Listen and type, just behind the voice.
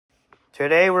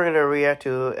Today we're going to react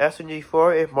to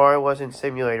SMG4 if Mario wasn't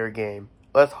simulator game.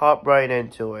 Let's hop right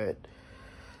into it.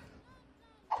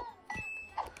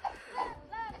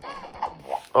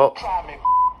 Oh.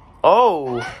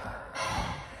 Oh.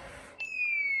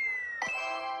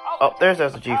 Oh, there's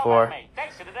SMG4.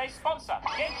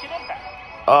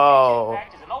 Oh.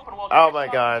 Oh my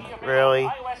god, really?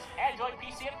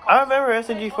 I remember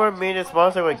SMG4 made a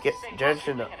sponsor with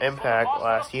Genshin Impact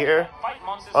last year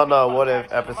on the What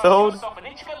If episode.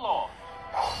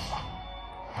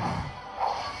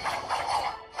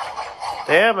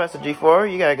 Damn,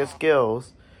 SMG4, you got good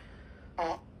skills.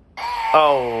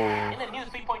 Oh.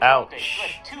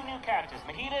 Ouch. Two new characters,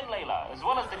 Nahida and Layla, as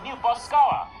well as the new boss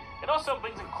Scara. It also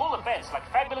brings in cool events like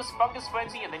Fabulous Fungus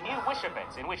Frenzy and the new Wish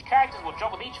events, in which characters will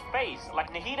drop with each phase,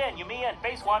 like Nahida and Yumiya in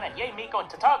Phase 1 and Yae Miko and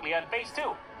Tartaglia in Phase 2.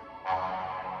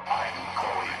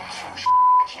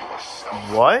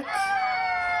 What?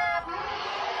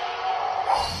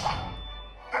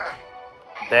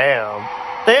 Damn.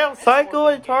 Damn, Psycho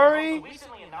and Atari?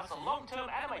 Recently announced a long-term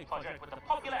anime project with the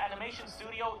popular animation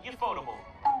studio Ufotable.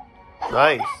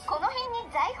 Nice.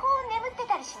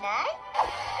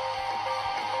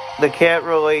 The Can't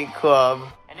Relate Club.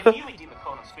 And if you redeem the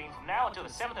code on screen from now until the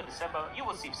 7th of December, you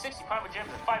will receive 60 Prime Gems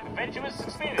and 5 Adventurous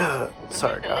Experience.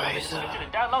 Sorry, guys. Make sure to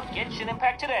download Genshin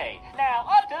Impact today. Now,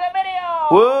 on to the video!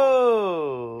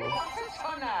 Whoa!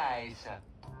 So nice.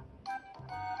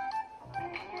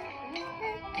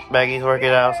 Maggie's working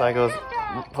out, Psycho's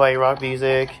playing rock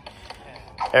music.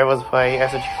 Everyone's playing,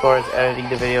 SMG4 is editing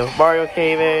the video. Mario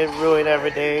came in, ruined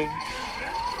everything.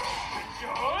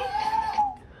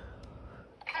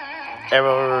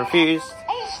 Everyone refused.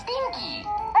 Hey, Stinky!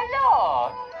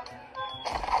 Hello!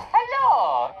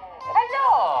 Hello!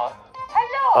 Hello!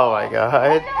 Hello! Oh my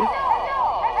god.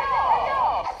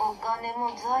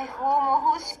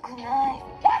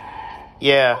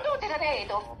 Yeah.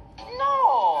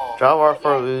 No! Drop our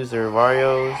for loser.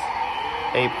 Mario's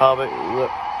a public.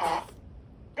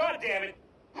 God damn it!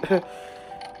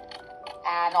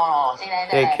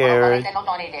 Hey, Karen.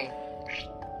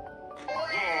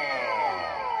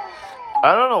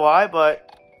 I don't know why,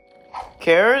 but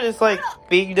Karen is like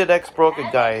being the next broken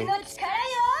guy.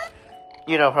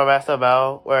 You know, from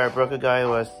SML, where a broken guy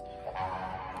was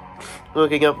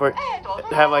looking up for,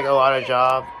 have like a lot of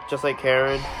jobs, just like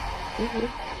Karen.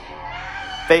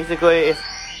 Basically,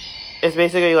 it's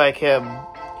basically like him.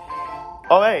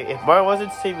 Oh hey, if Mario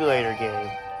wasn't simulator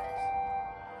game.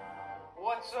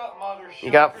 What's up, Mother? You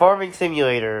got Farming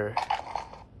Simulator.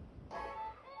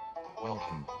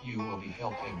 Welcome. You will be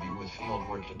helping me with field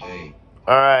work today.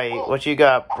 Alright, what you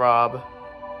got, Rob?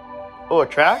 Oh, a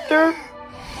tractor?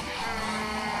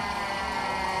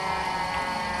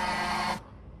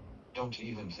 Don't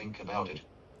even think about it.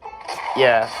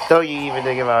 Yeah, don't you even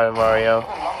think about it, Mario.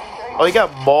 Oh, you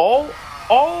got Maul?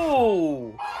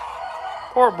 Oh!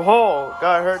 Poor Maul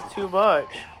got hurt too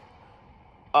much.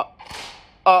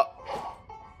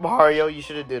 Mario, you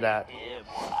shouldn't do that.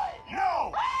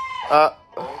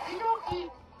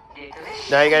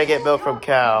 Now you gotta get milk from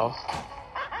cow.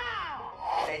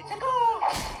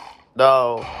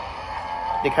 No.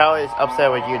 The cow is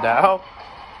upset with you now.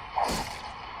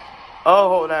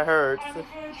 Oh, that hurts.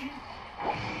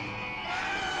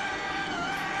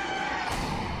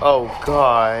 Oh,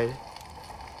 God.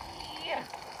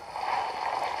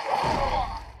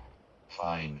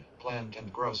 Fine. Plant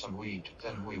and grow some wheat,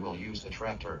 then we will use the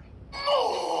tractor.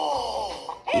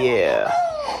 Yeah.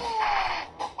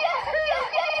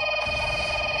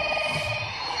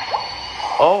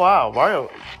 Oh wow, Mario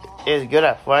is good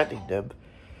at planting them.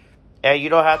 And you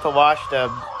don't have to wash them.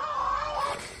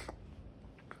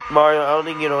 Mario, I don't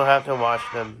think you don't have to wash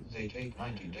them. They take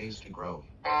 90 days to grow.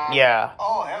 Yeah.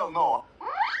 Oh, hell no.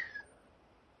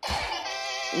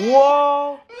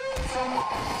 Whoa!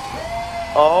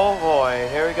 Oh boy,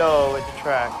 here we go with the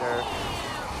tractor.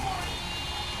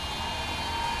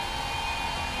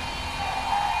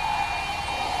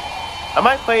 I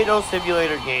might play those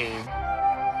simulator games.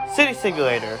 City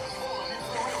Simulator.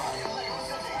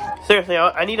 Seriously,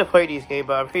 I need to play these games,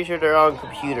 but I'm pretty sure they're on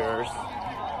computers.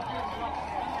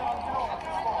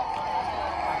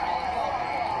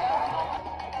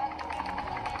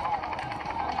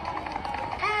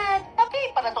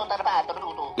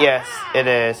 Yes, it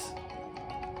is.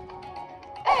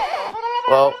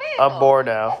 Well, I'm bored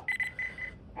now.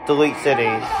 Delete city.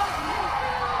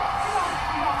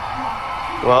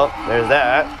 Well, there's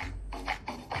that.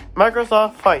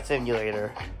 Microsoft Flight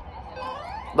Simulator.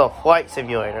 No, Flight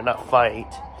Simulator, not Fight.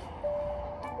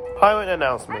 Pilot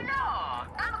announcement.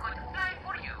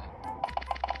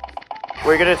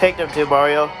 We're gonna take them to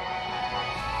Mario.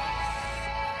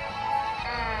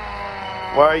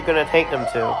 Where are you gonna take them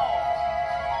to?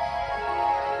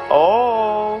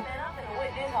 Oh.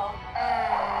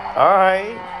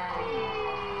 Alright.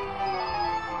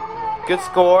 Good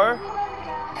score.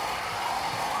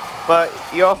 But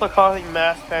you're also causing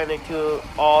mass panic to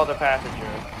all the passengers.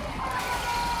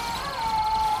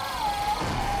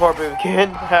 Poor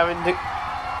Bootkin having to...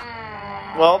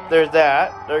 Well, there's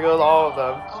that. There goes all of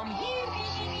them.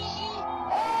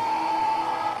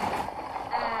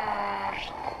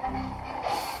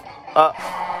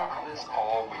 This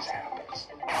always happens.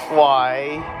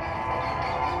 Why?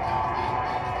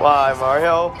 Why,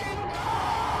 Mario?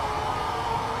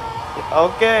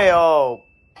 Okay, oh.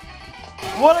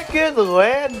 What a good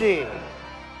landing!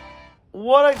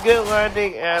 What a good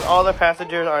landing, and all the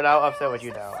passengers are now upset with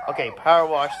you now. Okay, Power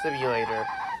Wash Simulator.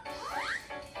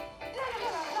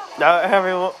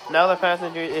 Now the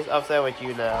passenger is upset with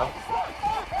you now.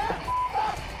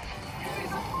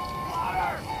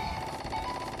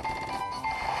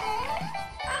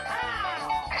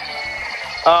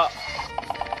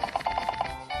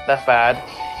 That's bad.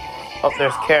 Oh,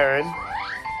 there's Karen.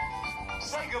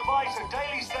 Say goodbye to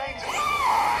Daily Stains.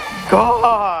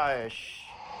 Gosh!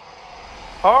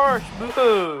 Harsh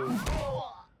move!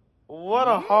 What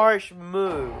a harsh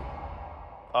move.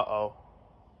 Uh-oh.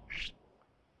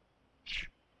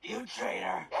 You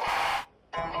traitor.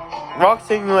 Rock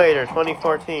Simulator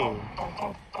 2014.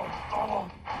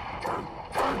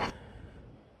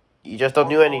 You just don't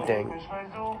do anything.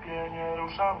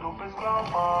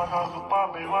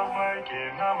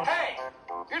 Hey!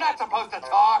 You're not supposed to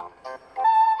talk!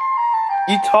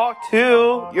 You talk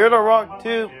too! You're the Rock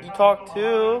too! You talk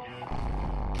too!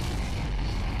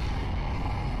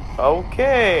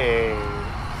 Okay.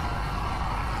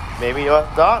 Maybe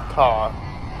let's not talk.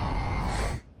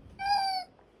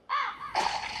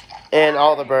 And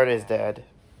all the bird is dead.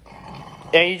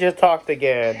 And you just talked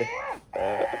again.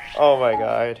 Oh my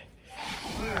god.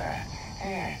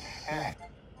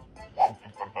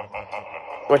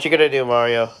 What you gonna do,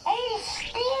 Mario? Hey,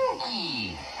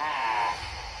 Stinky!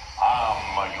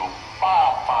 I'm your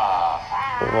papa.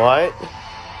 What?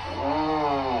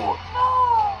 Ooh.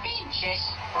 Peaches.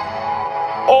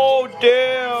 Oh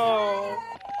damn!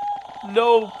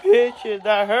 No pitches,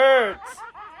 that hurts!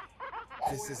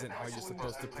 This isn't how you're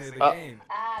supposed to play the game.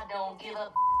 I don't give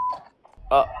a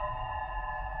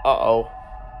Uh-oh.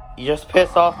 You just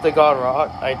pissed off the God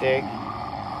Rock, I think.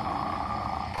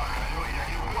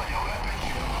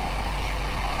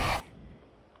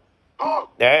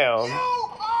 Damn.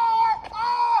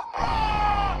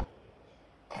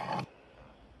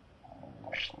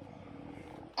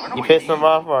 You pissed him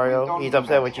off, Mario. He's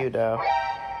upset with you now.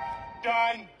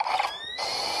 Done.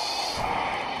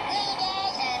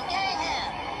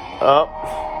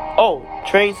 Oh,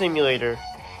 train simulator.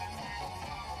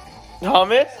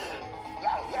 Thomas?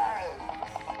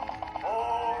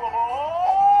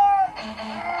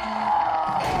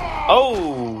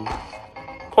 Oh!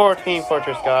 Poor Team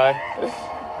Fortress guy.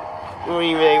 You weren't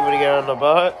even able to get on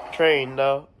the train,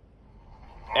 though.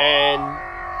 And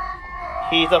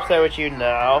he's upset with you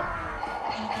now.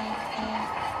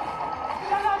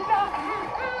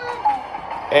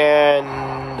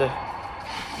 And...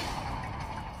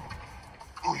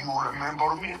 Do you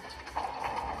remember me?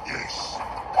 Yes.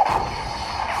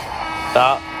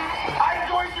 Stop. I'm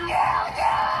going to...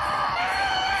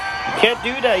 You can't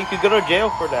do that. You could go to jail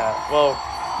for that. Well,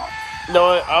 no,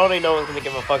 I don't think no one's gonna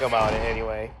give a fuck about it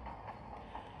anyway.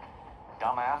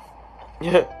 Dumbass.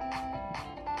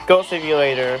 Go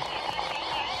Simulator.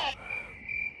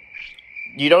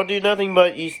 You don't do nothing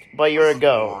but you're a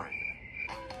go.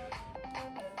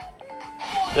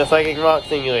 Just like in Rock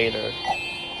Simulator.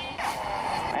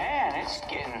 Man, it's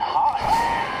getting hot.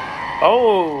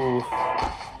 Oh.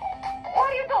 What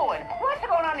are you doing? What's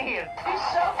going on here? He's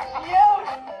so cute.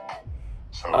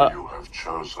 So you have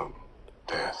chosen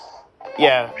death.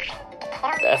 Yeah.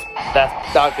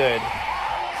 That's not good.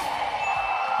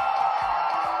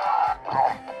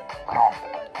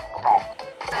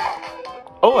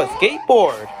 Oh, a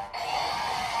skateboard!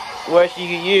 Which you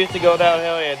can use to go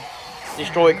downhill and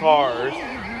destroy cars.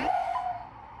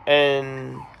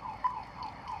 And...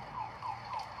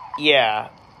 yeah,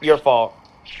 your fault.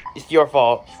 It's your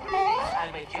fault.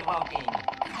 I'm jaywalking.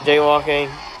 Jaywalking.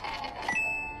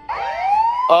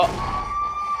 Oh.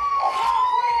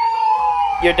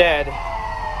 You're dead.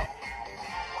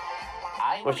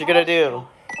 What you gonna do?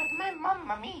 But my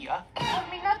mamma mia told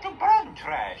me not to burn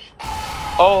trash.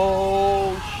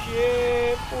 Oh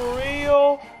shit, for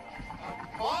real?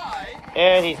 Why?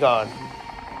 And he's gone.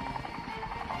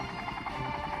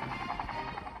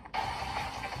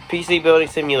 PC building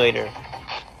simulator.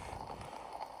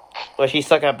 Which he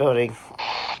suck at building.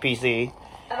 PC.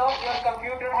 Hello, your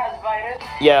computer has virus.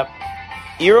 Yep.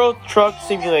 Euro Truck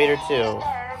Simulator 2.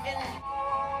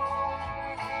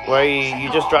 Where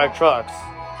you just drive trucks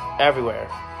everywhere.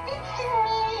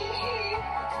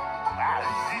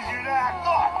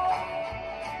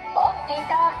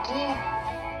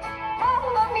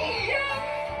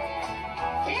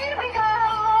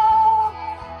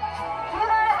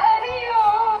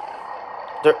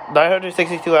 They're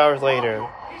 962 hours later.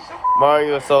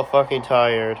 Mario is so fucking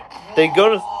tired. They go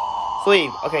to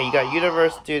sleep. Okay, you got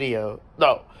Universe Studio.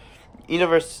 No.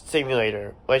 Universe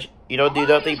Simulator. Which you don't do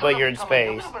nothing but you're in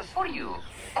space.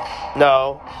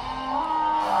 No.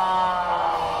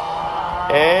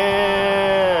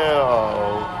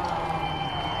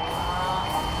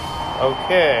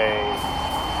 Okay.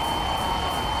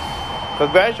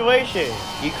 Congratulations!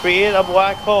 You created a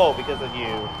black hole because of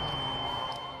you.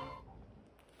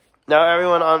 Now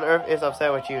everyone on Earth is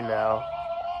upset with you now.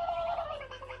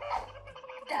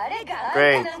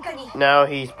 Great. Now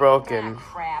he's broken.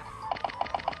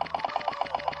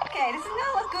 Okay, this is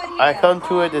not look good here. I come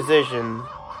to a decision.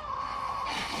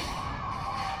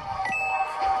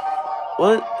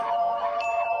 What?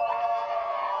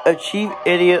 A chief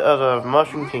idiot of the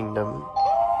Mushroom Kingdom.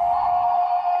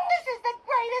 This is the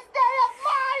greatest day of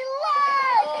my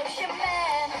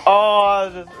life! Oh,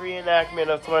 this reenactment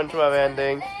of SpongeBob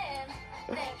ending.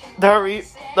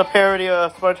 The parody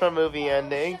of SpongeBob movie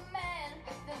ending.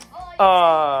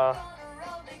 Ah.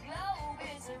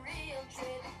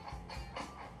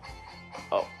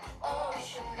 Oh.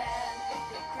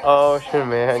 Ocean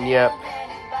Man, yep.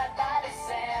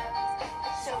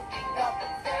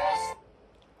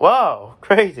 Wow,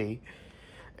 crazy.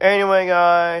 Anyway,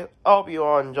 guys, I hope you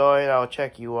all enjoyed. I'll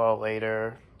check you all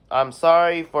later. I'm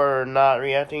sorry for not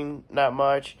reacting that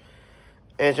much.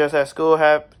 It's just that school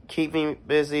keep me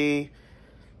busy.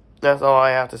 That's all I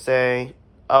have to say.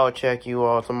 I'll check you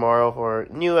all tomorrow for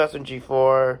new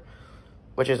SMG4,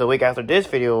 which is a week after this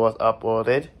video was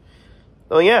uploaded.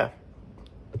 So yeah.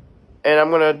 And I'm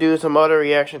going to do some other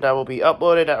reactions that will be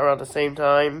uploaded at around the same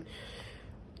time.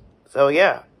 So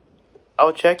yeah.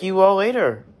 I'll check you all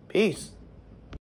later. Peace.